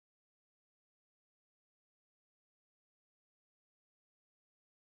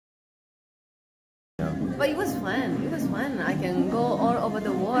But it was fun. It was fun. I can go all over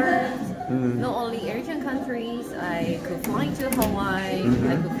the world. Not only Asian countries. I could fly to Hawaii.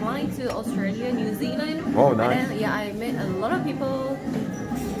 I could fly to Australia, New Zealand. Oh, nice. And then, yeah, I met a lot of people.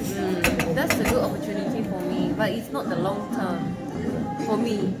 That's a good opportunity for me, but it's not the long term for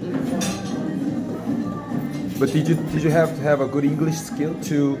me. But did you have to have a good English skill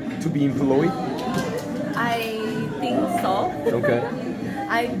to be employed? I think so. Okay.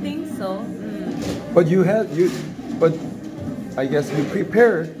 I think so. But but I guess you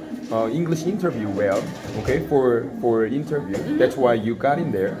prepared English interview well, okay, for interview. That's why you got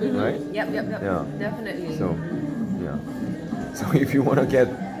in there, right? Yep. Yeah. Definitely. So, yeah. So if you want to get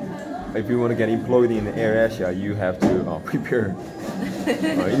employed in AirAsia, you have to prepare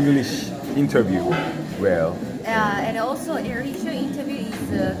English interview well. And also AirAsia interview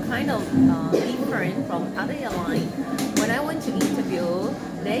is kind of different from other airlines. When I went to interview,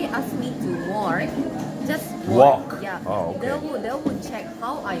 they asked me to just walk. Yeah. Oh, okay. They would check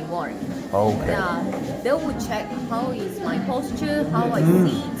how I walk. Okay. Yeah. They would check how is my posture, how I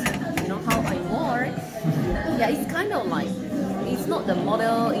sit, how I walk. Yeah, it's kind of like, it's not the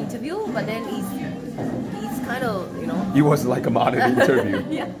model interview, but then it's kind of, It was like a model interview.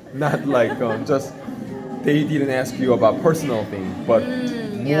 Yeah. Not like just they didn't ask you about personal things, but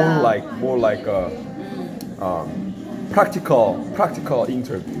more like a practical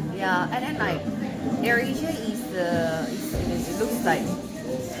interview. Yeah, and then like AirAsia it looks like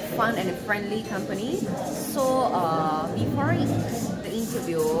fun and friendly company. So before the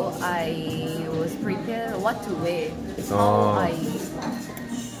interview, I was prepared what to wear, how I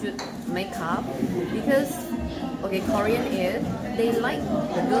should make up, because Korean Air, they like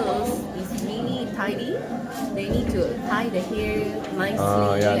the girls is really tidy. They need to tie the hair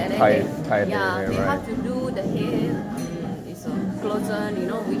nicely, and then they have to do the hair close on,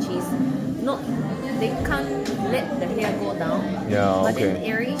 which is not, they can't let the hair go down. Yeah, but okay. in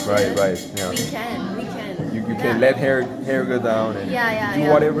AirAsia, right, yeah. we can. You can let hair go down and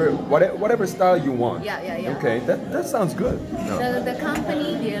do whatever style you want. Yeah. Okay, that sounds good. No. The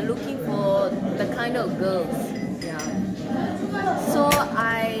company, they're looking for the kind of girls. Yeah. So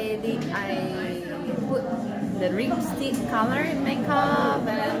I put the lipstick color in makeup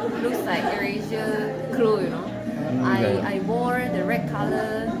and looks like AirAsia crew, I wore the red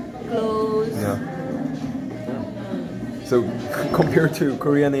color clothes. Yeah. So compared to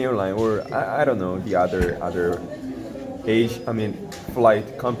Korean airline or I don't know the other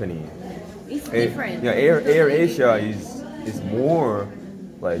flight company, it's different. Yeah, AirAsia is more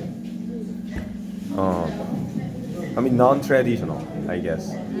like non-traditional, I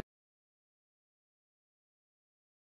guess.